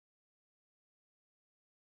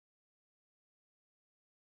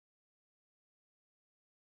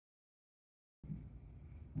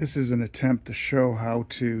This is an attempt to show how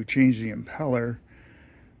to change the impeller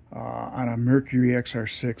on a Mercury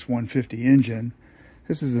XR6 150 engine.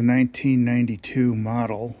 This is a 1992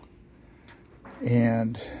 model,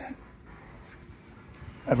 and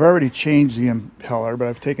I've already changed the impeller, but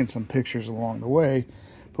I've taken some pictures along the way,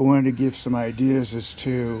 but wanted to give some ideas as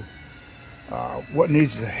to what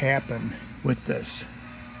needs to happen with this.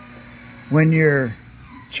 When you're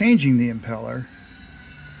changing the impeller,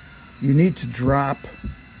 you need to drop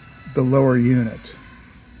the lower unit.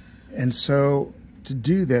 And so to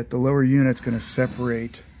do that, the lower unit's going to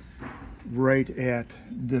separate right at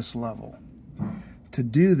this level. To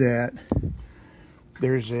do that,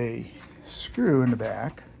 there's a screw in the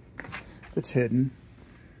back that's hidden.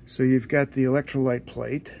 So you've got the electrolyte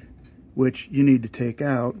plate, which you need to take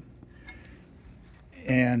out.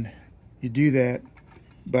 And you do that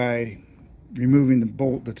by removing the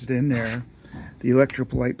bolt that's in there. The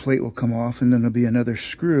electrolyte plate will come off, and then there'll be another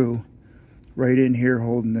screw right in here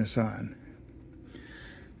holding this on.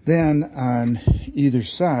 Then on either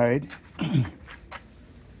side,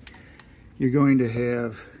 you're going to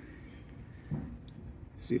have,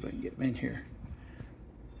 see if I can get them in here,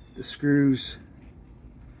 the screws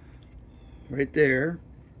right there,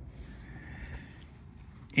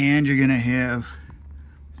 and you're going to have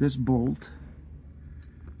this bolt,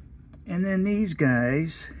 and then these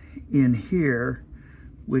guys in here,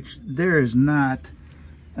 which there is not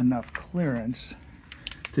enough clearance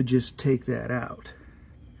to just take that out.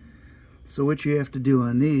 So what you have to do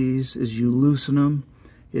on these is you loosen them,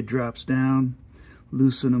 it drops down,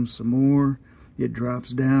 loosen them some more, it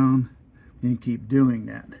drops down, and keep doing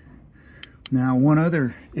that. Now, one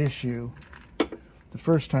other issue, the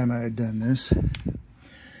first time I had done this,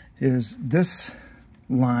 is this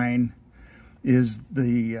line is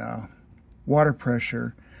the water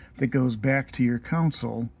pressure that goes back to your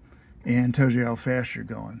console and tells you how fast you're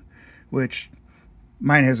going, which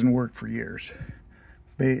mine hasn't worked for years.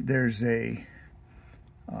 There's a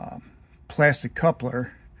plastic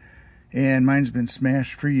coupler, and mine's been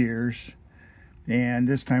smashed for years, and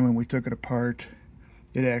this time when we took it apart,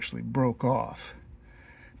 it actually broke off.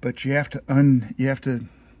 But you have to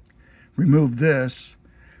remove this,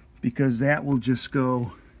 because that will just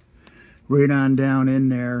go right on down in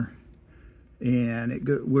there, and it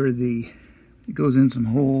goes in some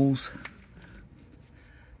holes.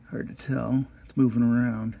 Hard to tell, it's moving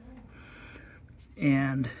around.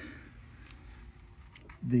 And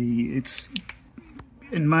it's,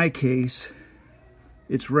 in my case,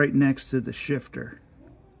 it's right next to the shifter.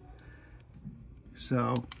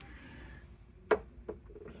 So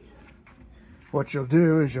what you'll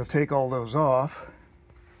do is you'll take all those off,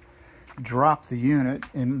 drop the unit,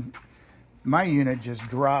 and my unit just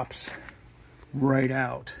drops right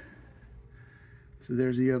out. So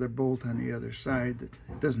there's the other bolt on the other side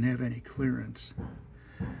that doesn't have any clearance.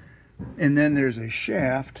 And then there's a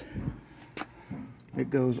shaft that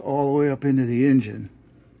goes all the way up into the engine.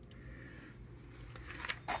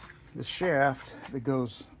 The shaft that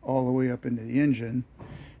goes all the way up into the engine,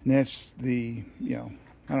 and that's the,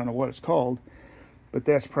 I don't know what it's called, but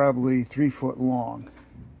that's probably 3 foot long.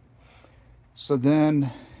 So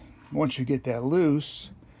then, once you get that loose,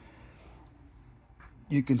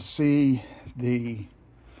 you can see the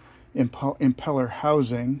impeller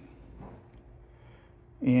housing,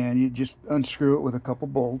 and you just unscrew it with a couple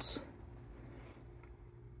bolts.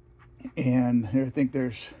 And I think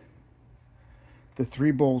there's the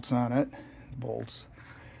 3 bolts on it,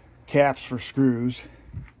 caps for screws,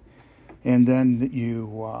 and then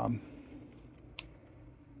you,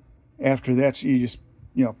 after that, you just,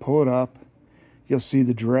 pull it up. You'll see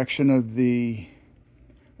the direction of the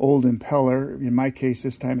old impeller. In my case,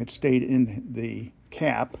 this time it stayed in the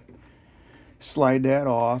cap. Slide that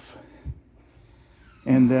off,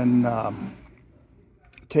 and then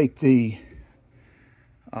take the,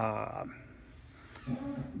 there'll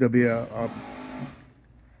be I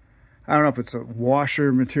don't know if it's a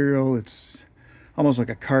washer material, it's almost like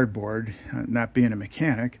a cardboard, not being a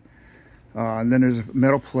mechanic. And then there's a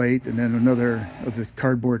metal plate, and then another of the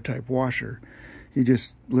cardboard type washer. You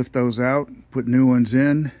just lift those out, put new ones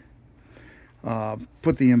in,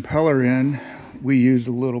 put the impeller in. We used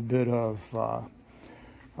a little bit of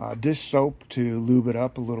dish soap to lube it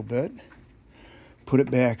up a little bit, put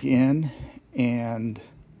it back in, and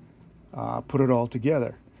put it all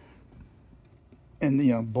together.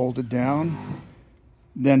 And, bolt it down,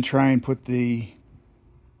 then try and put then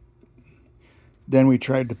we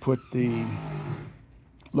tried to put the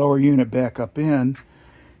lower unit back up in,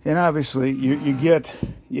 and obviously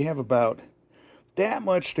you have about that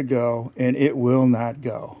much to go, and it will not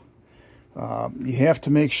go. You have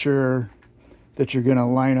to make sure that you're going to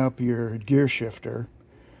line up your gear shifter,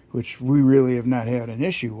 which we really have not had an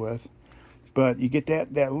issue with. But you get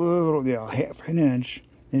that little, you know, half an inch,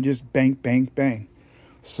 and just bang, bang, bang.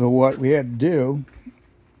 So what we had to do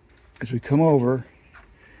is we come over,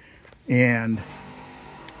 and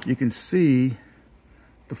you can see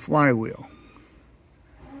the flywheel.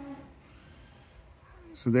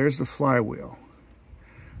 So there's the flywheel.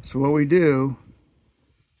 So what we do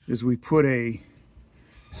is we put a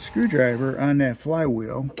screwdriver on that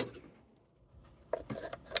flywheel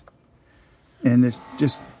and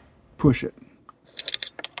just push it.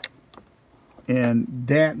 And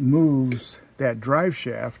that moves that drive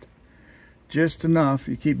shaft just enough.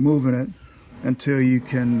 You keep moving it until you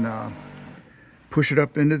can push it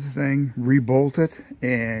up into the thing, rebolt it,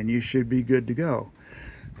 and you should be good to go.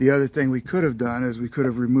 The other thing we could have done is we could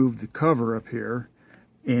have removed the cover up here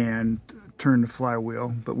and turned the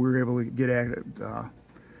flywheel, but we were able to get at it,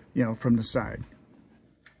 you know, from the side.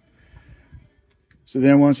 So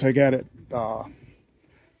then once I got it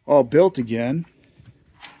all built again,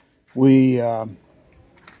 we you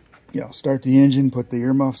know, start the engine, put the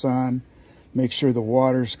earmuffs on, make sure the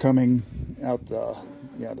water's coming out the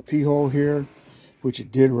the pee hole here, which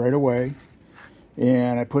it did right away,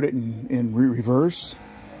 and I put it in reverse.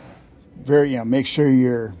 Make sure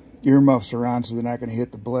your earmuffs are on so they're not going to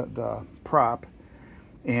hit the prop.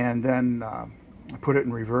 And then I put it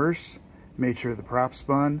in reverse, made sure the prop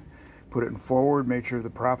spun, put it in forward, made sure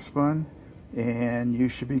the prop spun, and you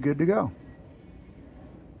should be good to go.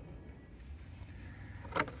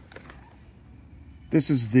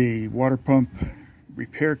 This is the water pump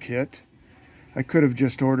repair kit. I could have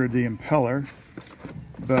just ordered the impeller,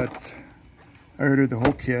 but I ordered the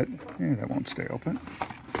whole kit. That won't stay open.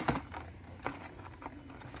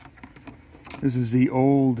 This is the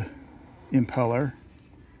old impeller,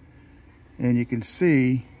 and you can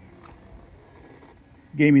see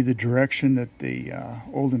it gave me the direction that the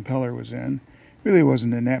old impeller was in. Really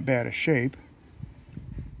wasn't in that bad a shape.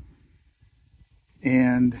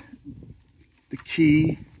 And the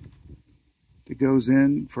key that goes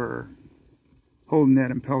in for holding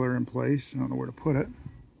that impeller in place, I don't know where to put it.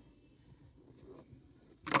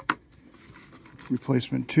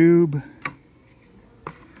 Replacement tube.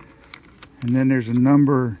 And then there's a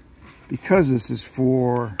number, because this is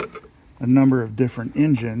for a number of different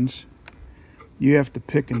engines, you have to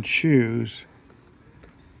pick and choose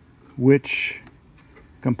which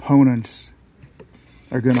components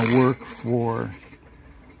are going to work for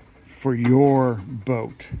your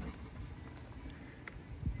boat.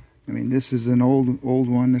 I mean, this is an old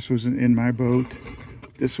one. This was in my boat.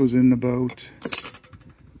 This was in the boat,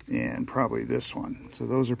 and probably this one. So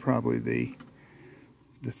those are probably the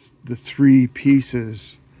three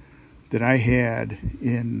pieces that I had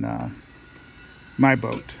in my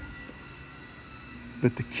boat.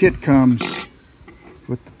 But the kit comes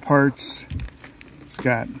with the parts. It's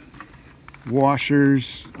got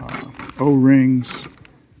washers, O-rings.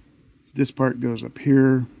 This part goes up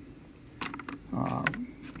here.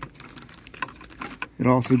 It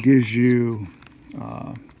also gives you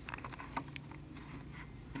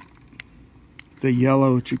the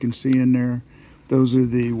yellow that you can see in there. Those are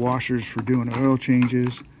the washers for doing oil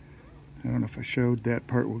changes. I don't know if I showed, that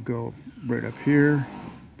part will go right up here,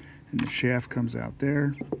 and the shaft comes out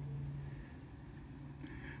there.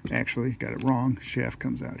 Actually, got it wrong. Shaft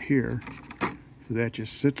comes out here. So that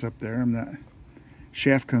just sits up there.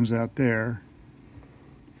 Shaft comes out there.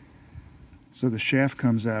 So the shaft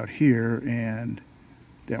comes out here, and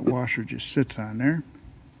that washer just sits on there.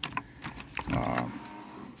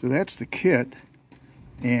 So that's the kit.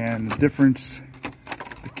 And the difference,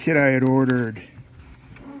 the kit I had ordered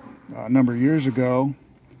a number of years ago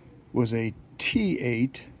was a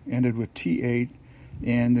T8, ended with T8,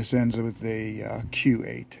 and this ends with a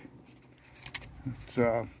Q8. It's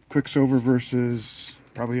Quicksilver versus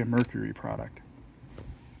probably a Mercury product.